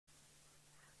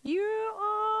You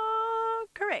are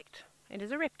correct. It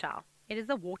is a reptile. It is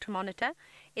the water monitor.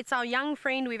 It's our young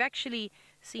friend. We've actually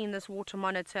seen this water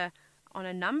monitor on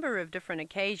a number of different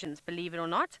occasions, believe it or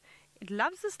not. It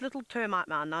loves this little termite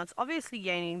mound. Now, it's obviously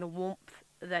gaining the warmth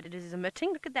that it is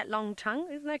emitting. Look at that long tongue.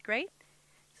 Isn't that great?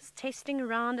 Just testing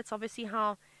around. It's obviously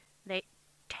how they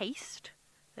taste.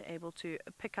 They're able to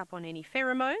pick up on any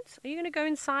pheromones. Are you going to go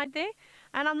inside there?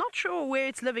 And I'm not sure where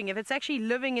it's living, if it's actually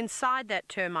living inside that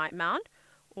termite mound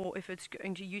or if it's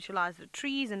going to utilize the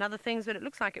trees and other things, but it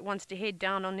looks like it wants to head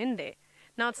down on in there.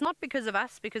 Now, it's not because of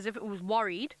us, because if it was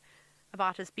worried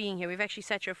about us being here, we've actually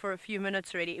sat here for a few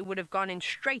minutes already, it would have gone in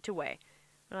straight away.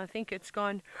 And I think it's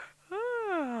gone,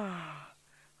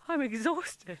 I'm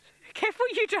exhausted. Careful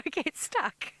you don't get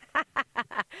stuck.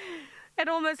 It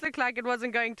almost looked like it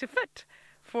wasn't going to fit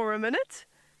for a minute.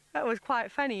 That was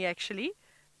quite funny, actually.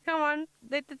 Come on,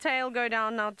 let the tail go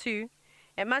down now too.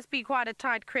 It must be quite a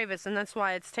tight crevice, and that's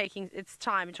why it's taking its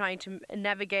time trying to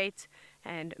navigate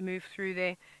and move through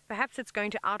there. Perhaps it's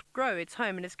going to outgrow its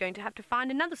home and it's going to have to find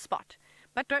another spot.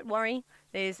 But don't worry,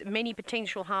 there's many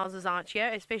potential houses out here,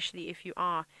 especially if you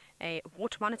are a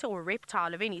water monitor or a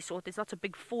reptile of any sort. There's lots of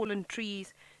big fallen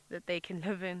trees that they can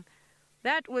live in.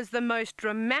 That was the most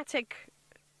dramatic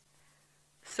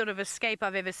sort of escape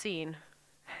I've ever seen.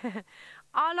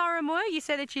 Laura Moore, you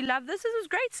said that you love this. This was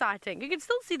great sighting. You can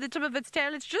still see the tip of its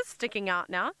tail. It's just sticking out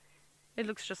now. It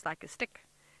looks just like a stick.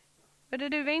 But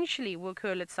it eventually will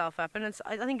curl itself up, and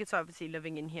I think it's obviously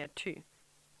living in here too.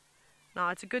 Now,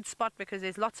 it's a good spot because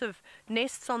there's lots of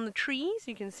nests on the trees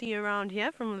you can see around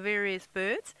here from the various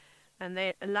birds, and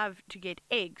they love to get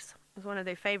eggs. It's one of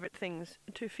their favorite things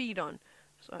to feed on.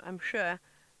 So I'm sure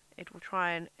it will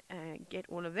try and get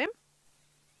all of them.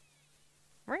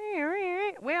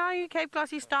 Where are you, Cape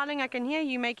Glossy Starling? I can hear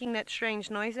you making that strange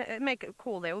noise. Make a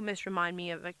call. They almost remind me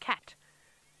of a cat.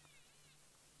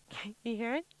 You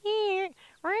hear it?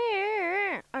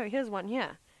 Oh, here's one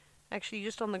here. Actually,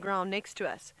 just on the ground next to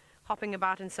us, hopping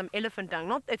about in some elephant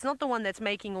dung. It's not the one that's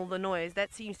making all the noise.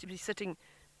 That seems to be sitting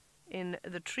in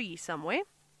the tree somewhere.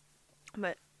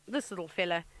 But this little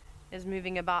fella is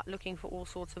moving about looking for all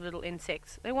sorts of little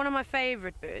insects. They're one of my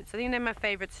favorite birds. I think they're my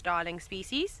favorite starling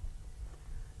species.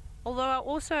 Although I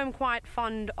also am quite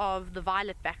fond of the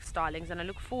violet-backed starlings, and I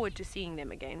look forward to seeing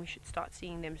them again. We should start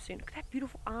seeing them soon. Look at that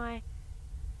beautiful eye.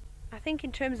 I think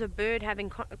in terms of birds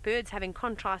having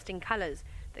contrasting colours,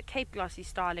 the Cape Glossy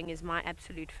Starling is my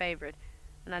absolute favourite.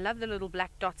 And I love the little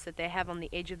black dots that they have on the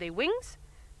edge of their wings,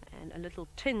 and a little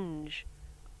tinge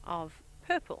of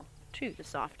purple too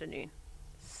this afternoon.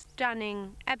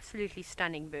 Stunning, absolutely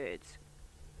stunning birds.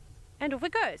 And off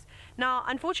it goes. Now,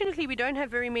 unfortunately, we don't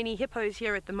have very many hippos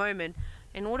here at the moment.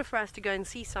 In order for us to go and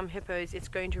see some hippos, it's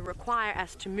going to require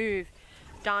us to move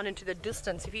down into the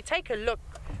distance. If you take a look,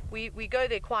 we go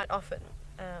there quite often,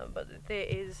 but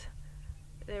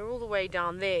they're all the way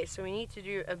down there, so we need to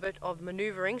do a bit of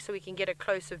maneuvering so we can get a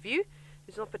closer view.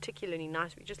 It's not particularly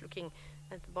nice. We're just looking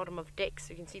at the bottom of decks,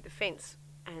 so you can see the fence,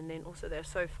 and then also they're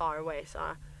so far away, so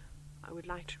I would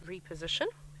like to reposition.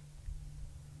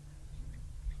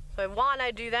 So while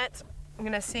I do that, I'm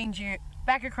going to send you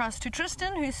back across to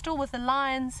Tristan, who's still with the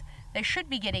lions. They should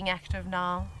be getting active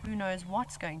now. Who knows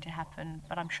what's going to happen,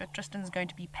 but I'm sure Tristan's going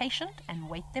to be patient and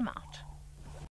wait them out.